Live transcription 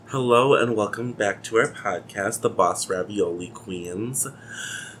Hello and welcome back to our podcast, The Boss Ravioli Queens.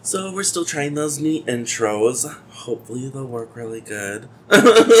 So we're still trying those neat intros. Hopefully they'll work really good. We've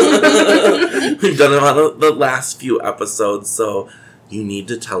done it on the last few episodes, so you need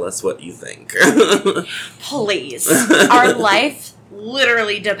to tell us what you think. Please. Our life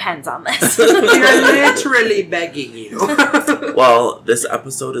literally depends on this. We're literally begging you. Well, this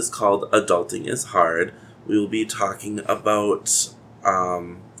episode is called Adulting is Hard. We will be talking about,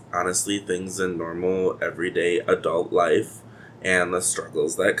 honestly, things in normal, everyday adult life and the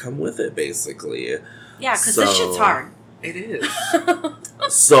struggles that come with it, basically. Yeah, because this shit's hard. It is.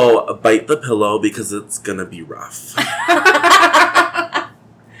 So, bite the pillow because it's gonna be rough.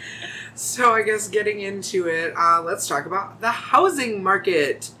 So I guess getting into it, let's talk about the housing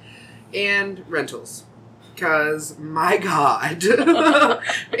market and rentals. Because, my God,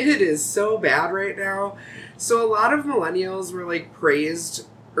 it is so bad right now. So a lot of millennials were, praised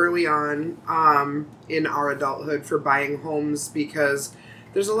early on in our adulthood for buying homes because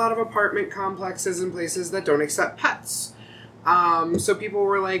there's a lot of apartment complexes and places that don't accept pets. So people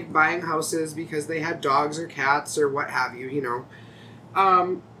were, buying houses because they had dogs or cats or what have you,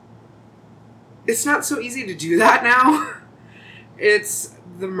 It's not so easy to do that now.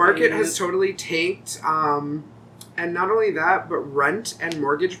 The market has totally tanked. And not only that, but rent and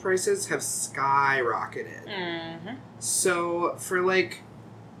mortgage prices have skyrocketed. Mm-hmm. So for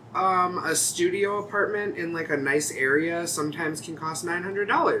a studio apartment in a nice area sometimes can cost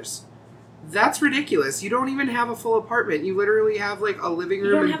 $900. That's ridiculous. You don't even have a full apartment. You literally have a living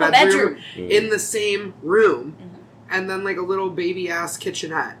room and bedroom in the same room. Mm-hmm. And then a little baby ass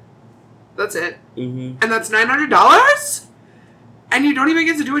kitchenette. That's it. Mm-hmm. And that's $900? And you don't even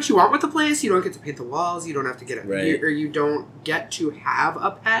get to do what you want with the place. You don't get to paint the walls. You don't have to get Right. or you don't get to have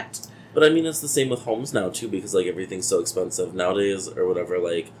a pet. But I mean, it's the same with homes now, too, because, everything's so expensive nowadays, or whatever,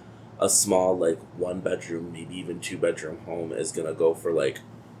 a small, 1-bedroom, maybe even 2-bedroom home is gonna go for,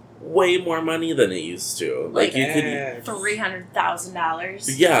 way more money than it used to. You could...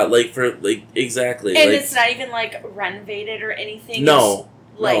 $300,000. Yeah, exactly. And it's not even, renovated or anything. No.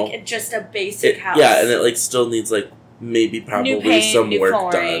 It's, just a basic house. Yeah, and it, still needs, maybe probably new paint, some new work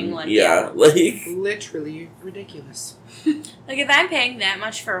flooring, done. Literally ridiculous. If I'm paying that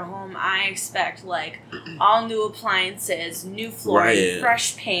much for a home, I expect, all new appliances, new flooring, Right.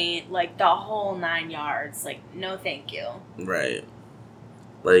 fresh paint, the whole 9 yards. No thank you. Right.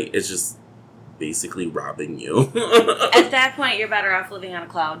 It's just basically robbing you. At that point, you're better off living on a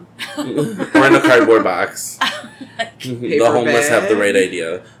cloud. Or in a cardboard box. The homeless have the right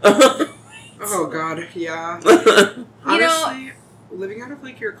idea. Oh, God, yeah. You Honestly, living out of,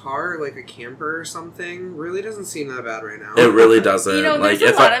 your car or, a camper or something really doesn't seem that bad right now. It really doesn't. There's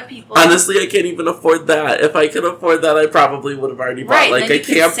a lot of people... Honestly, I can't even afford that. If I could afford that, I probably would have already bought, Right, a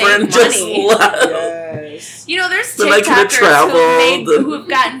camper and just left. Yes. There's Then I could have TikTokers traveled. who have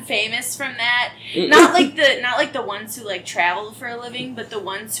gotten famous from that. Not the ones who, travel for a living, but the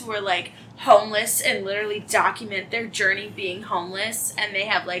ones who are, homeless and literally document their journey being homeless, and they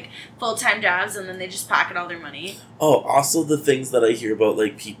have full-time jobs, and then they just pocket all their money. Oh, also the things that I hear about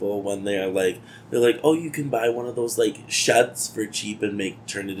people when they're oh, you can buy one of those sheds for cheap and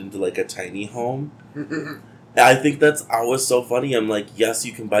turn it into a tiny home. I think that's always so funny. I'm yes,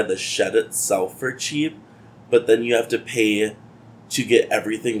 you can buy the shed itself for cheap, but then you have to pay to get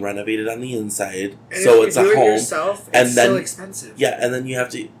everything renovated on the inside, And so if it's you do a it home. yourself, and it's then still expensive. Yeah, and then you have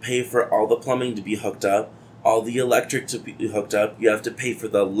to pay for all the plumbing to be hooked up, all the electric to be hooked up. You have to pay for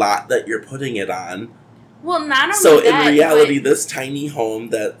the lot that you're putting it on. Well, not only So that, in reality, but this tiny home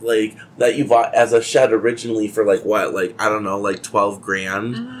that that you bought as a shed originally for what, I don't know, $12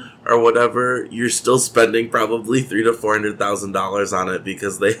 grand or whatever, you're still spending probably $300,000 to $400,000 on it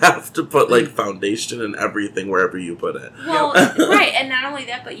because they have to put foundation and everything wherever you put it. well, right, and not only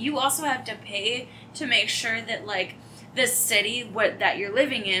that, but you also have to pay to make sure that the city that you're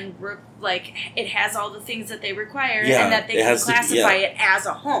living in, it has all the things that they require, Yeah, and that they it can has to be- classify it as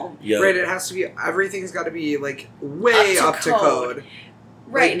a home. Yeah. Right, it has to be, everything's got to be, way Up up to to code. code.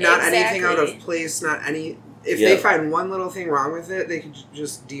 Right, Not exactly. anything out of place, not any... If Yeah. they find one little thing wrong with it, they could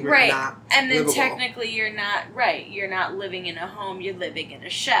just deem it Right, not and then livable. technically you're not living in a home, you're living in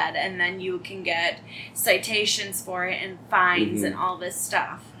a shed, and then you can get citations for it and fines and all this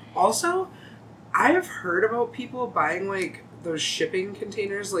stuff. Also, I have heard about people buying, those shipping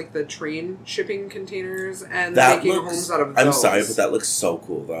containers, the train shipping containers, and making homes out of those. I'm sorry, but that looks so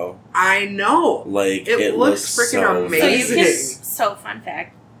cool, though. I know. It looks freaking so amazing. So fun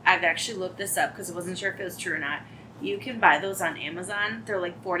fact, I've actually looked this up because I wasn't sure if it was true or not. You can buy those on Amazon. They're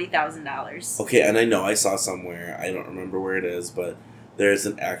 $40,000. Okay, and I know I saw somewhere, I don't remember where it is, but there's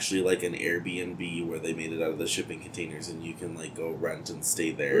actually like an Airbnb where they made it out of the shipping containers, and you can like go rent and stay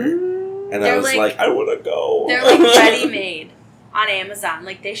there. And They're I was like, I want to go. They're like ready-made on Amazon.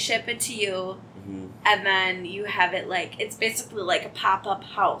 Like they ship it to you, and then you have it like, it's basically like a pop-up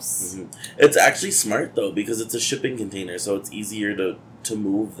house. It's actually smart though, because it's a shipping container, so it's easier to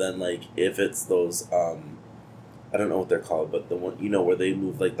move than like if it's those I don't know what they're called, but the one, you know, where they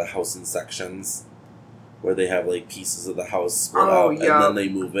move like the house in sections, where they have like pieces of the house split up, and then they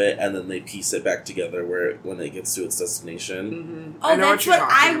move it, and then they piece it back together where when it gets to its destination. Oh, that's what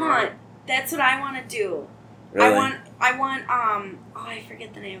I want. That's what I want to do. Really? I want I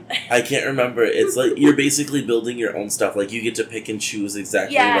forget the name of it. I can't remember. It's like you're basically building your own stuff. Like you get to pick and choose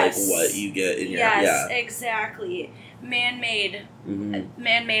exactly like what you get in your exactly. Man-made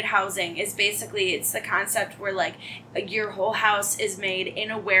housing is basically, it's the concept where like your whole house is made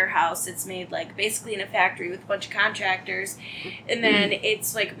in a warehouse. It's made like basically in a factory with a bunch of contractors, and then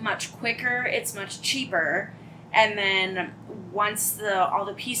it's like much quicker, it's much cheaper, and then once all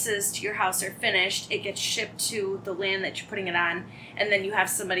the pieces to your house are finished, it gets shipped to the land that you're putting it on, and then you have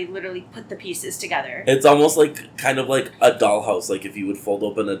somebody literally put the pieces together. It's almost like kind of like a dollhouse, like if you would fold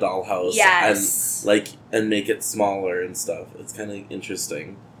open a dollhouse and make it smaller and stuff. It's kind of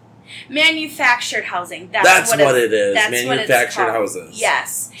interesting. Manufactured housing. That's what it is. That's manufactured houses.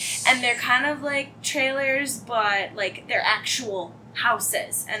 Yes. And they're kind of like trailers, but like they're actual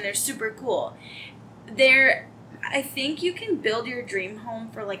houses, and they're super cool. I think you can build your dream home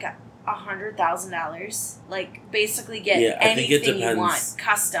for like $100,000. Like basically get anything you want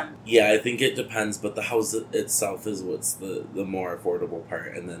custom. Yeah, I think it depends, but the house itself is what's the more affordable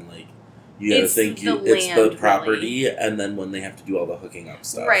part, and then like you gotta think it's the property, really. And then when they have to do all the hooking up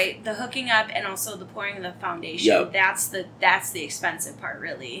stuff. Right, the hooking up and also the pouring of the foundation. Yep. That's the expensive part,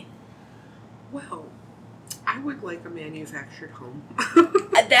 really. Well, I would like a manufactured home.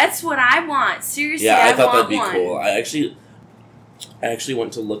 That's what I want. Seriously, yeah, I thought that'd be one. cool. I actually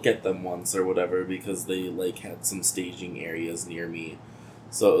went to look at them once or whatever because they like had some staging areas near me,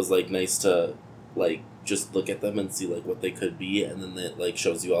 so it was like nice to like just look at them and see like what they could be, and then it like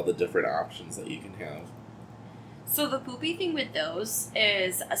shows you all the different options that you can have. So the poopy thing with those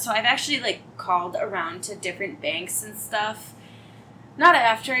is, so I've actually like called around to different banks and stuff. Not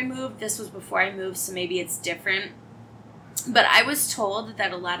after I moved, this was before I moved, so maybe it's different. But I was told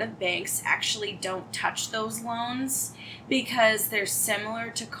that a lot of banks actually don't touch those loans because they're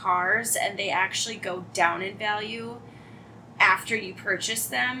similar to cars and they actually go down in value after you purchase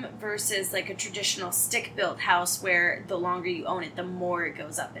them versus like a traditional stick-built house where the longer you own it, the more it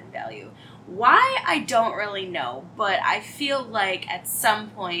goes up in value. Why, I don't really know, but I feel like at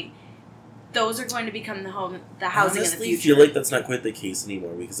some point those are going to become the housing Honestly, of the future. I feel like that's not quite the case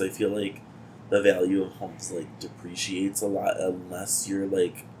anymore because I feel like the value of homes like depreciates a lot unless you're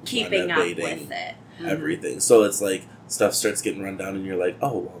like keeping up with it. Everything. So it's like stuff starts getting run down and you're like,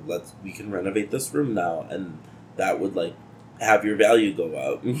 oh well, we can renovate this room now, and that would like have your value go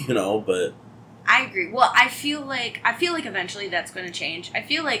up, you know. But I agree. Well, I feel like eventually that's going to change. I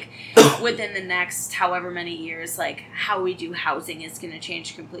feel like within the next however many years, like how we do housing is going to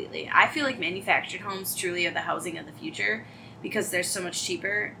change completely. I feel like manufactured homes truly are the housing of the future because they're so much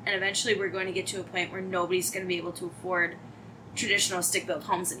cheaper, and eventually we're going to get to a point where nobody's going to be able to afford traditional stick-built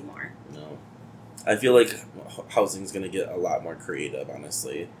homes anymore. No. I feel like housing is going to get a lot more creative,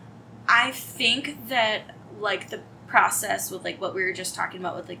 honestly. I think that like the process with like what we were just talking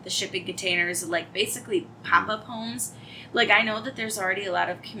about with like the shipping containers and like basically pop-up homes, like I know that there's already a lot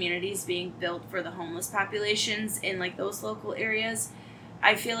of communities being built for the homeless populations in like those local areas.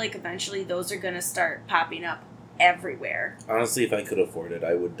 I feel like eventually those are going to start popping up everywhere. Honestly, if I could afford it,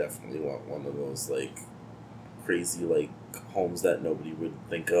 I would definitely want one of those like crazy like homes that nobody would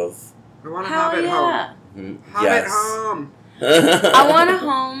think of. I want a Hobbit home. Mm-hmm. Hobbit home. I want a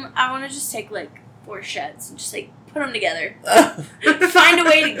home. I want to just take like 4 sheds and just like put them together. Find a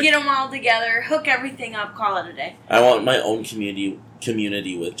way to get them all together, hook everything up, call it a day. I want my own community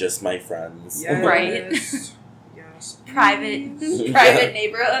with just my friends. Yes. Right. Yes. Private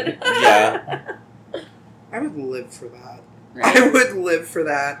neighborhood. Yeah. I would live for that. Right. I would live for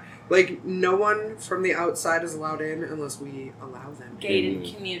that. Like, no one from the outside is allowed in unless we allow them. Gated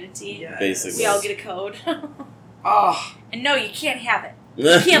community. Yes. Basically. We all get a code. Oh. And no, you can't have it.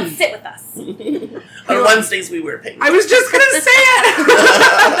 You can't sit with us. On Wednesdays we wear pink. I was just gonna say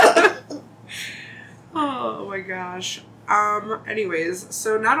it! Oh my gosh. Anyways,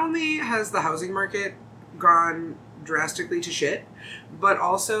 so not only has the housing market gone drastically to shit, but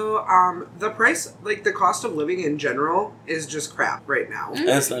also the price, like the cost of living in general is just crap right now. And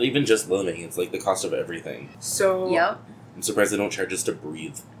it's not even just living, it's like the cost of everything. So Yep. I'm surprised they don't charge us to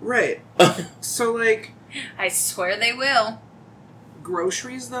breathe. Right. So, like... I swear they will.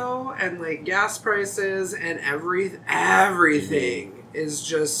 Groceries, though, and, like, gas prices and everything is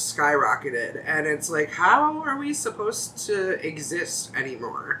just skyrocketed. And it's like, how are we supposed to exist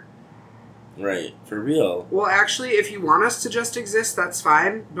anymore? Right. For real. Well, actually, if you want us to just exist, that's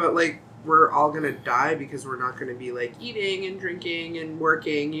fine. But, like, we're all gonna die because we're not gonna be, like, eating and drinking and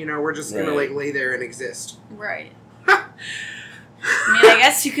working. You know, we're just gonna, like, lay there and exist. Right. I mean, I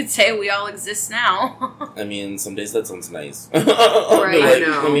guess you could say we all exist now. I mean, some days that sounds nice. Right. I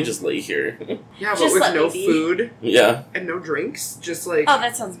know. Let me just lay here. Yeah, but Just with let no me be. food Yeah. and no drinks, just, like... Oh,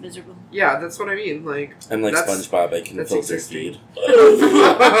 that sounds miserable. Yeah, that's what I mean. Like, I'm like that's- SpongeBob. I can that's filter existing. feed.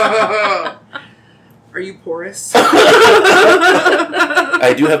 Are you porous? I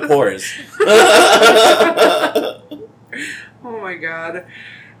do have pores. Oh my god.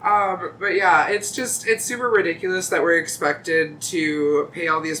 But yeah, it's super ridiculous that we're expected to pay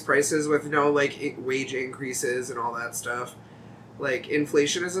all these prices with no, like, wage increases and all that stuff. Like,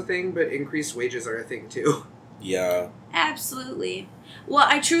 inflation is a thing, but increased wages are a thing too. Yeah. Absolutely. Well,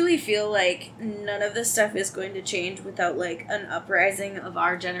 I truly feel like none of this stuff is going to change without, like, an uprising of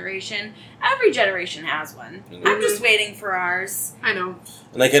our generation. Every generation has one. Mhm. I'm just waiting for ours. I know.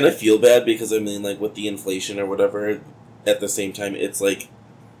 And I kind of feel bad because, I mean, like, with the inflation or whatever, at the same time, it's, like,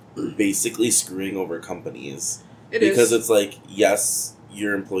 basically screwing over companies. Because it's like, yes,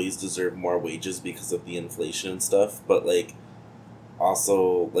 your employees deserve more wages because of the inflation and stuff, but, like,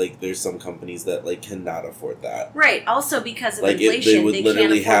 also, like, there's some companies that, like, cannot afford that. Right. Also, because of Like, they inflation, would they can't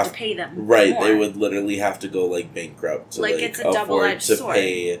literally afford have- to pay them Right, more. they would literally have to go, like, bankrupt to, Like, like, it's a afford double-edged to sword.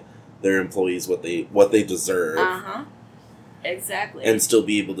 pay their employees what they deserve. Uh-huh. Exactly. And still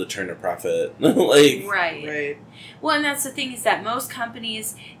be able to turn a profit. Like, right. Right. Well, and that's the thing is that most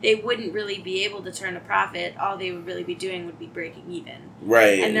companies, they wouldn't really be able to turn a profit. All they would really be doing would be breaking even.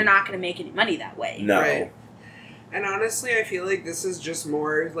 right. And they're not going to make any money that way. No. Right. And honestly, I feel like this is just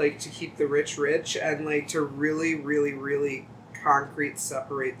more, like, to keep the rich rich and, like, to really, really, really concrete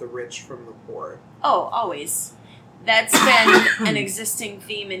separate the rich from the poor. Oh, always. That's been an existing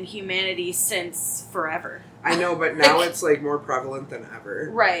theme in humanity since forever. I know, but now it's, like, more prevalent than ever.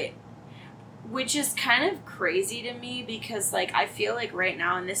 Right. Which is kind of crazy to me because, like, I feel like right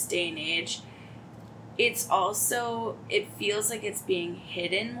now in this day and age, it's also, it feels like it's being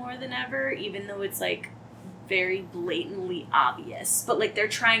hidden more than ever, even though it's, like, very blatantly obvious. But, like, they're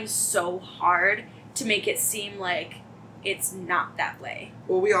trying so hard to make it seem like it's not that way.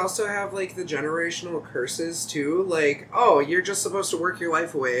 Well, we also have, like, the generational curses, too. Like, oh, you're just supposed to work your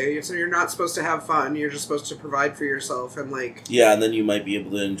life away. So you're not supposed to have fun. You're just supposed to provide for yourself. And, like... Yeah, and then you might be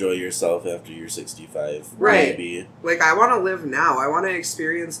able to enjoy yourself after you're 65. Right. Maybe. Like, I want to live now. I want to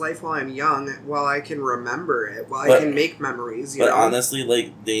experience life while I'm young, while I can remember it, while I But- can make memories, you But know? honestly,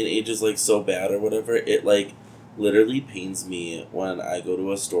 like, day and age is, like, so bad or whatever, it, like, literally pains me when I go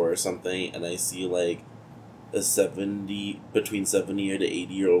to a store or something and I see, like, a between 70 to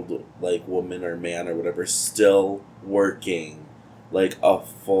 80-year-old, like, woman or man or whatever still working, like, a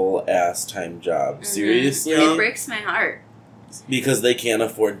full-ass time job. Mhm. Seriously? It breaks my heart. Because they can't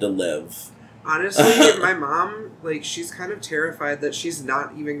afford to live. Honestly, my mom, like, she's kind of terrified that she's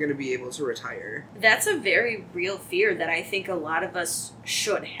not even going to be able to retire. That's a very real fear that I think a lot of us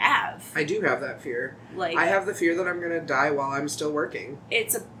should have. I do have that fear. Like, I have the fear that I'm going to die while I'm still working.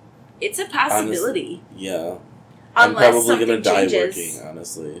 it's a possibility. Yeah. I'm Unless probably something gonna die changes. working,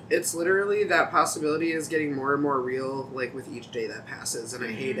 honestly. It's literally that possibility is getting more and more real, like, with each day that passes, and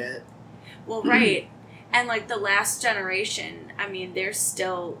I hate it. Well, right. And, like, the last generation, I mean, they're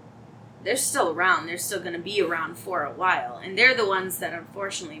still around. They're still going to be around for a while. And they're the ones that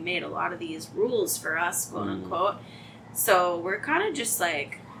unfortunately made a lot of these rules for us, quote unquote. So we're kind of just,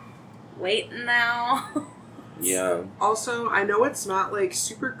 like, waiting now. Yeah. Also, I know it's not, like,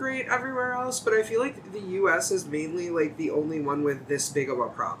 super great everywhere else, but I feel like the U.S. is mainly, like, the only one with this big of a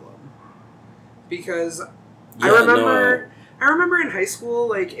problem. Because I remember in high school,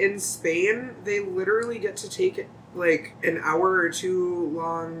 like, in Spain, they literally get to take, like, an hour or two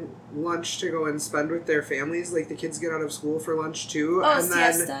long lunch to go and spend with their families. Like, the kids get out of school for lunch, too. Oh, and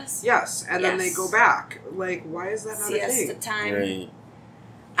then, siestas? yes, and then they Yes. go back. Like, why is that not a Siesta thing? time. Right.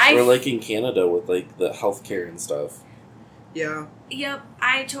 I Or like in Canada with like the healthcare and stuff. Yeah. Yep,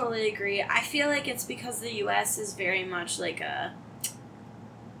 I totally agree. I feel like it's because the U.S. is very much like a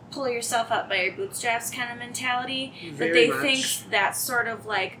pull yourself up by your bootstraps kind of mentality. Very That they much. think that's sort of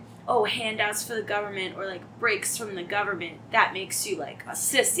like, oh, handouts for the government or like breaks from the government, that makes you like a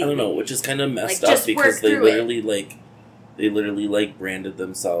sissy. I don't know, which is kind of messed Like, up just because work they through literally like They literally, like, branded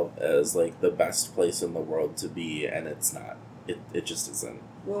themselves as, like, the best place in the world to be, and it's not. It just isn't.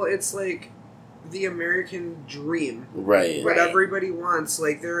 Well, it's like the American dream. Right. What Right. everybody wants.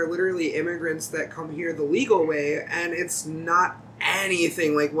 Like, there are literally immigrants that come here the legal way, and it's not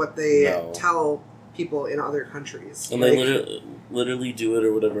anything like what they No. tell people in other countries. And Like, they literally do it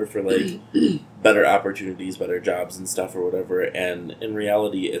or whatever for, like, better opportunities, better jobs and stuff or whatever, and in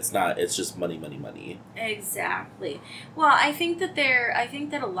reality, it's not. It's just money, money, money. Exactly. Well, I think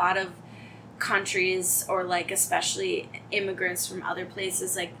that a lot of countries, or like especially immigrants from other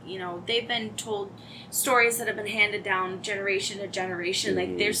places, like, you know, they've been told stories that have been handed down generation to generation.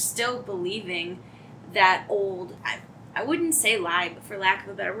 Like, they're still believing that old, I wouldn't say lie, but for lack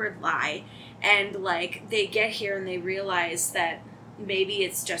of a better word, lie. And like, they get here and they realize that maybe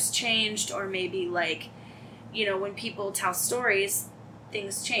it's just changed, or maybe, like, you know, when people tell stories,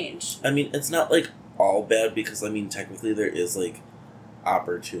 things change. I mean, it's not, like, all bad, because, I mean, technically there is, like,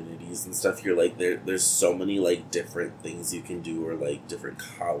 opportunities and stuff. You're, like, there's so many, like, different things you can do, or, like, different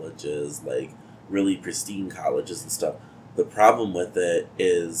colleges, like, really pristine colleges and stuff. The problem with it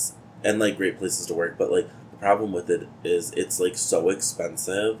is, and, like, great places to work, but, like, the problem with it is it's, like, so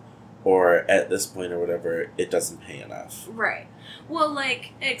expensive, or at this point or whatever, it doesn't pay enough. Right. Well,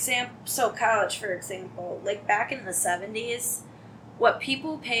 like, so college, for example, like, back in the 70s, what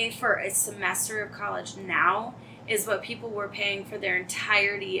people pay for a semester of college now is what people were paying for their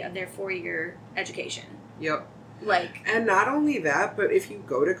entirety of their 4-year education. Yep. Like, And not only that, but if you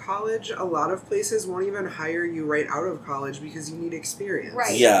go to college, a lot of places won't even hire you right out of college because you need experience.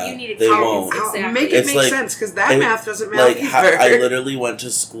 right, Yeah, you need they experience, won't. exactly. Make it It's make like- sense, because that it- math doesn't math Like, either. I literally went to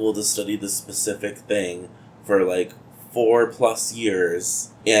school to study this specific thing for, like, 4+ years,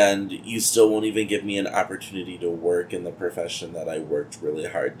 and you still won't even give me an opportunity to work in the profession that I worked really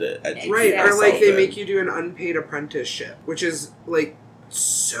hard to educate Right, or myself like they in. make you do an unpaid apprenticeship, which is like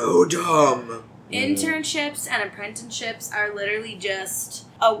so dumb. Internships and apprenticeships are literally just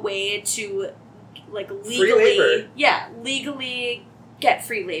a way to, like, Free labor. legally get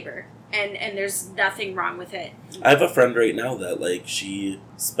free labor. And there's nothing wrong with it. I have a friend right now that, like, she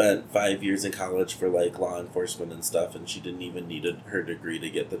spent 5 years in college for, like, law enforcement and stuff, and she didn't even need her degree to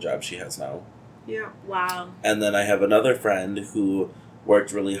get the job she has now. Yeah. Wow. And then I have another friend who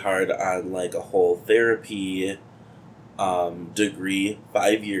worked really hard on, like, a whole therapy degree,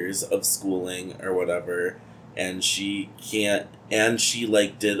 5 years of schooling or whatever, and she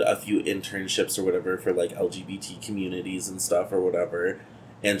like did a few internships or whatever for, like, LGBT communities and stuff or whatever,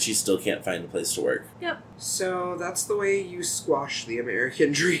 and she still can't find a place to work. So that's the way you squash the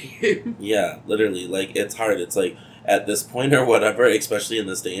American dream. Yeah, literally, like, it's hard. It's like, at this point or whatever, especially in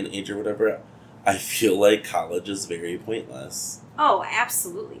this day and age or whatever, I feel like college is very pointless. Oh,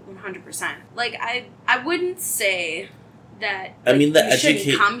 absolutely, 100%. Like, I wouldn't say that, I like, mean, the you shouldn't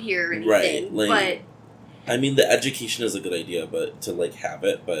educa- come here or anything, Right, like- but I mean, the education is a good idea, but to, like, have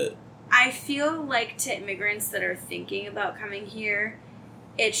it, but I feel like to immigrants that are thinking about coming here,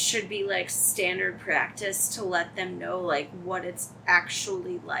 it should be, like, standard practice to let them know, like, what it's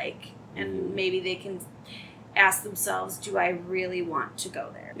actually like, and Mhm. maybe they can ask themselves, do I really want to go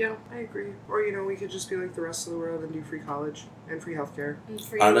there? Yeah, I agree. Or, you know, we could just be like the rest of the world and do free college and free healthcare. And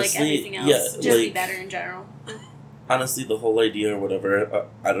for Honestly, like everything else, yeah, just be like- better in general. honestly, the whole idea or whatever,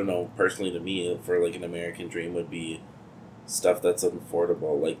 I don't know, personally to me, for, like, an American dream would be stuff that's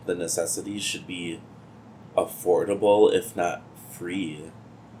affordable. Like, the necessities should be affordable, if not free.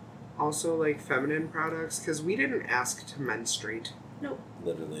 Also, like feminine products, because we didn't ask to menstruate.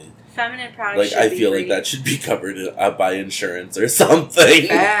 Literally. Feminine products Like, should I be feel free. like that should be covered by insurance or something.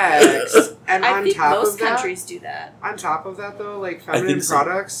 Facts. And I on think top most of that, countries do that. on top of that, though, like I think feminine so.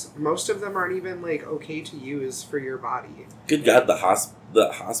 products, most of them aren't even like okay to use for your body. Good God, the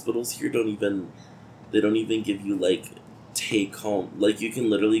hospitals here don't even give you, like, take home. Like, you can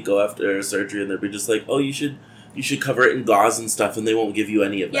literally go after a surgery and they'll be just like, oh, you should cover it in gauze and stuff, and they won't give you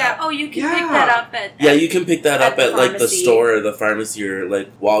any of Yeah. that. Oh, you can Yeah. pick that up at. Yeah, you can pick that At up the at, like, the pharmacy. store or the pharmacy or,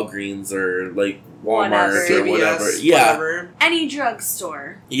 like, Walgreens or, like, Walmart Whatever. or whatever. CVS, Yeah. whatever. Any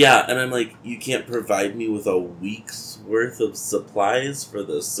drugstore. Yeah, and I'm like, you can't provide me with a week's worth of supplies for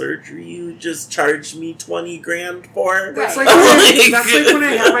the surgery you just charged me $20,000 for? That's Right. like when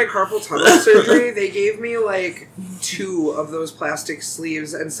I had my carpal tunnel surgery. They gave me like 2 of those plastic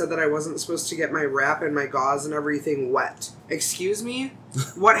sleeves and said that I wasn't supposed to get my wrap and my gauze and everything wet. Excuse me?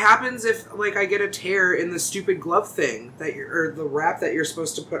 What happens if like I get a tear in the stupid glove thing or the wrap that you're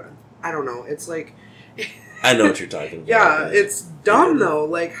supposed to put? I don't know. It's like I know what you're talking about. yeah, it's dumb though.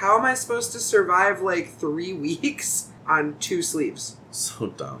 Like how am I supposed to survive like 3 weeks on 2 sleeves? So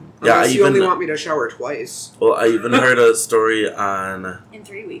dumb. Unless you only want me to shower twice. Well, I even heard a story on... In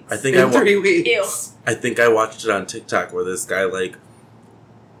 3 weeks. I think in 3 weeks. Ew. I think I watched it on TikTok where this guy, like,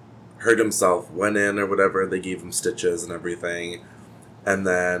 hurt himself, went in or whatever, they gave him stitches and everything, and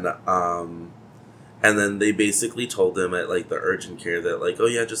then they basically told him at, like, the urgent care that, like, oh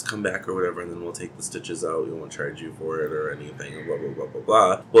yeah, just come back or whatever, and then we'll take the stitches out, we won't charge you for it or anything, and blah, blah, blah, blah,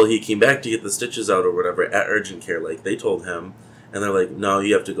 blah. Well, he came back to get the stitches out or whatever at urgent care, like, they told him, and they're like, no,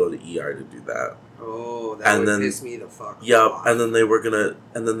 you have to go to ER to do that. Oh, that would piss me the fuck off. And then they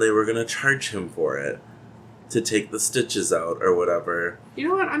were gonna charge him for it to take the stitches out or whatever. You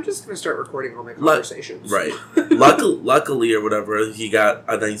know what? I'm just gonna start recording all my conversations. Right. Luckily or whatever, he got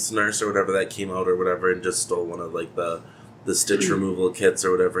a nice nurse or whatever that came out or whatever and just stole one of like the stitch removal kits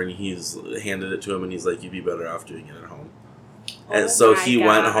or whatever, and he's handed it to him and he's like, you'd be better off doing it at home. And so he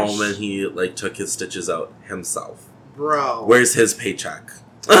went home and he like took his stitches out himself. Bro. Where's his paycheck?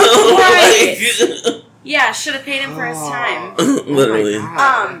 Right. Yeah, should have paid him for his time. Literally.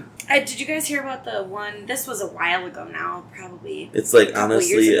 Oh did you guys hear about the one? This was a while ago now, probably. It's like, a couple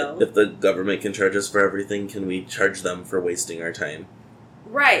honestly, years ago. if the government can charge us for everything, can we charge them for wasting our time?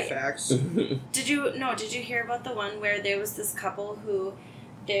 Right. Facts. Did you hear about the one where there was this couple who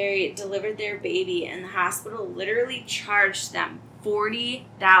they delivered their baby and the hospital literally charged them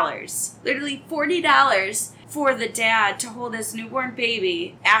 $40. Literally $40 for the dad to hold his newborn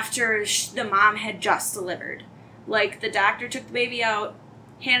baby after the mom had just delivered. Like, the doctor took the baby out,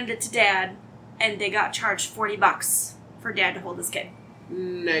 handed it to dad, and they got charged $40 for dad to hold his kid.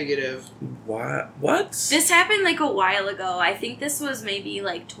 Negative. What? This happened like a while ago. I think this was maybe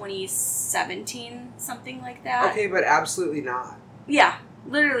like 2017, something like that. Okay, but absolutely not. Yeah,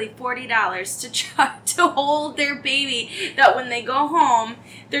 literally $40 to hold their baby that when they go home,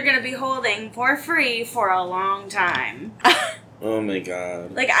 they're going to be holding for free for a long time. Oh my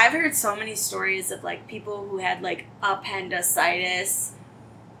god. Like, I've heard so many stories of like people who had like appendicitis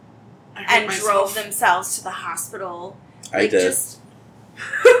and drove themselves to the hospital. I like, did.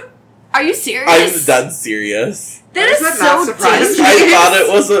 Are you serious? I'm dead serious. That is not so surprising?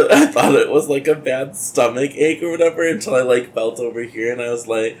 dangerous. I thought it was like a bad stomach ache or whatever until I like felt over here and I was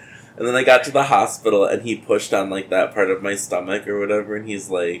like, and then I got to the hospital and he pushed on like that part of my stomach or whatever and he's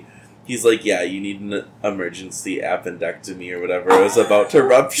like, yeah, you need an emergency appendectomy or whatever. I was about to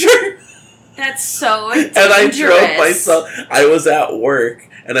rupture. That's so dangerous. And I drove myself. I was at work,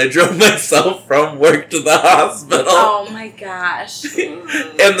 and I drove myself from work to the hospital. Oh my gosh. And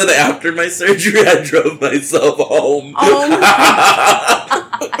then after my surgery, I drove myself home. Oh my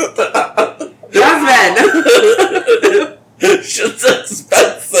Jasmine! Shit's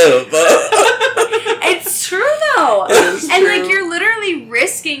expensive. It's true, though. It is And, true. like, you're literally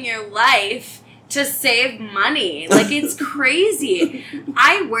risking your life to save money. Like, it's crazy.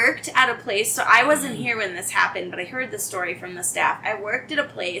 I worked at a place, so I wasn't here when this happened, but I heard the story from the staff. I worked at a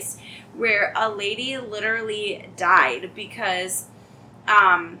place where a lady literally died because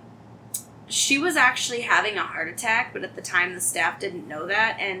she was actually having a heart attack, but at the time the staff didn't know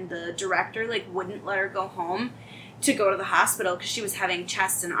that, and the director, like, wouldn't let her go home to go to the hospital because she was having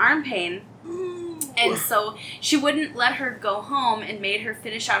chest and arm pain. And so she wouldn't let her go home and made her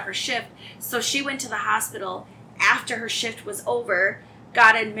finish out her shift. So she went to the hospital after her shift was over,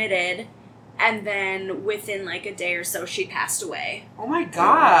 got admitted, and then within like a day or so she passed away. Oh my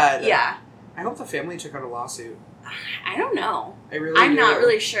god. Yeah. I hope the family took out a lawsuit. I don't know. I'm not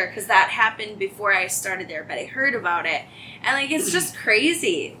really sure because that happened before I started there, but I heard about it. And like, it's just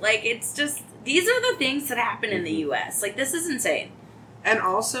crazy. Like, it's just, these are the things that happen in the U.S. Like, this is insane. And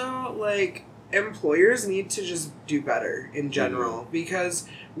also, like, employers need to just do better in general because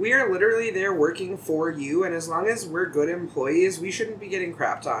we are literally there working for you, and as long as we're good employees, we shouldn't be getting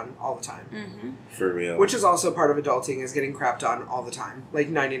crapped on all the time. Mm-hmm. For real. Which is also part of adulting, is getting crapped on all the time. Like,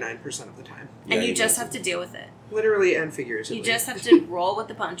 99% of the time. Yeah, And you just have to deal with it. Literally and figuratively. You just have to roll with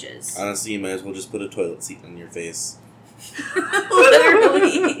the punches. Honestly, you might as well just put a toilet seat on your face.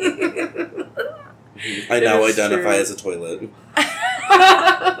 Literally. I now is identify true. as a toilet.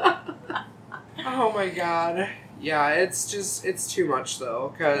 Oh my god. Yeah, it's too much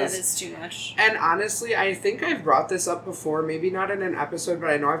though. That Cause, is too much. and honestly, I think I've brought this up before, maybe not in an episode, but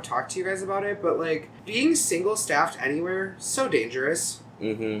I know I've talked to you guys about it, but like, being single-staffed anywhere, so dangerous.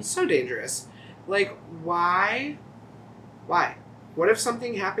 Mm-hmm. So dangerous. Like, why? Why? What if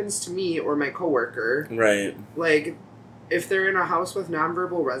something happens to me or my coworker? Right. Like, if they're in a house with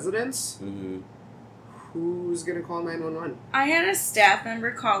nonverbal residents, Mm-hmm. who's gonna call 911? I had a staff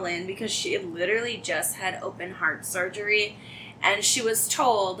member call in because she had literally just had open heart surgery, and she was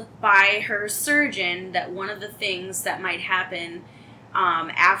told by her surgeon that one of the things that might happen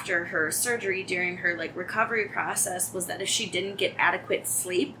after her surgery during her like recovery process was that if she didn't get adequate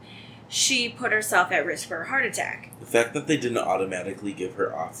sleep, she put herself at risk for a heart attack. The fact that they didn't automatically give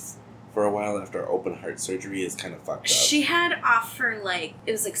her off for a while after open heart surgery is kind of fucked up. She had off for like,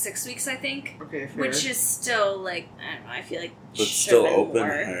 it was like 6 weeks, I think. Okay, fair. Which is still like, I don't know, I feel like But should still have been open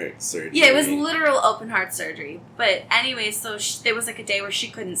more. heart surgery. Yeah, it was literal open heart surgery. But anyway, so there was like a day where she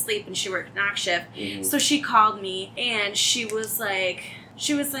couldn't sleep and she worked knock shift. Mhm. So she called me and she was like,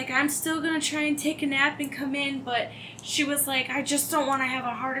 I'm still going to try and take a nap and come in, but she was like, I just don't want to have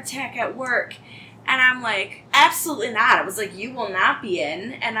a heart attack at work. And I'm like, absolutely not. I was like, you will not be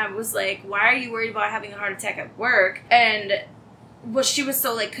in. And I was like, why are you worried about having a heart attack at work? And well, she was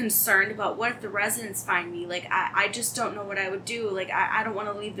so like concerned about what if the residents find me? Like, I just don't know what I would do. Like, I don't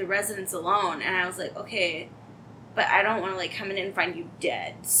want to leave the residents alone. And I was like, okay, but I don't want to like come in and find you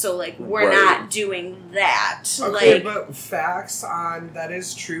dead. So like, we're Right. not doing that. Okay, Like, but facts on that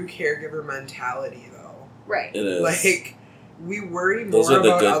is true caregiver mentality, though. right. It is. Like, we worry Those more are the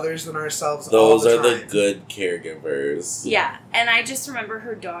about good- others than ourselves Those all are the the time. good caregivers. Yeah, and I just remember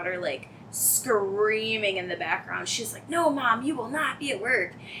her daughter like screaming in the background. She's like, "No, Mom, you will not be at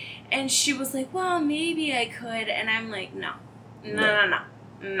work." And she was like, "Well, maybe I could." And I'm like, "No.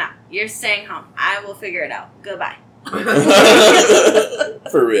 You're staying home. I will figure it out. Goodbye."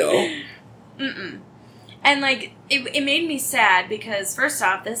 For real. Mm-mm. And like it made me sad because first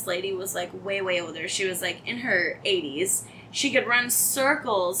off, this lady was like way older. She was like in her 80s. She could run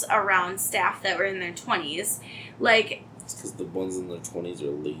circles around staff that were in their 20s. Like, It's because the ones in their 20s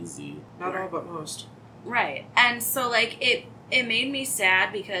are lazy. Not all, but most. right. And so like it made me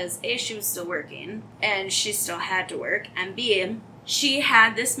sad because A, she was still working and she still had to work, and B, she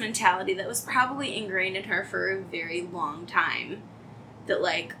had this mentality that was probably ingrained in her for a very long time that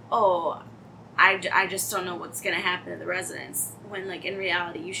like, oh, I just don't know what's going to happen to the residents, when like in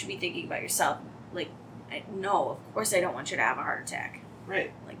reality you should be thinking about yourself. Like, no, of course I don't want you to have a heart attack.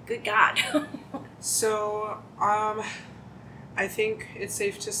 Right. Like, good God. So, I think it's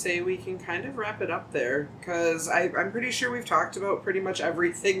safe to say we can kind of wrap it up there, because I'm pretty sure we've talked about pretty much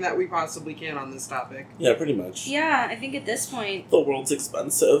everything that we possibly can on this topic. Yeah, pretty much. Yeah, I think at this point, The world's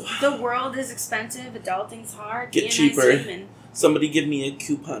expensive. the world is expensive, adulting's hard, Get being cheaper. a nice human. Somebody give me a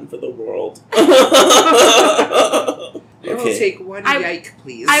coupon for the world. I will Okay. take one I- yike,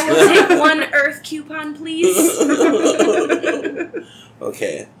 please. I will take one Earth coupon, please.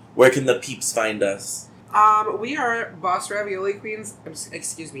 Okay. Where can the peeps find us? We are Boss Ravioli Queens,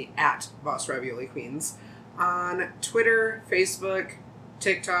 excuse me, at Boss Ravioli Queens, on Twitter, Facebook,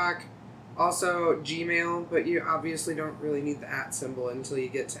 TikTok, also Gmail, but you obviously don't really need the @ symbol until you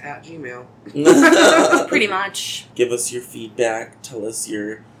get to @Gmail. Pretty much. Give us your feedback. Tell us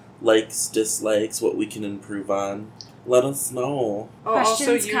your likes, dislikes, what we can improve on. Let us know. Oh, Questions,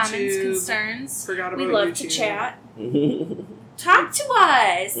 also YouTube. comments, concerns. Forgot about We love YouTube. to chat. Talk to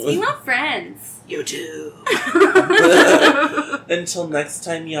us. We want friends. YouTube. Until next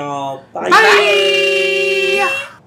time, y'all. Bye. Bye.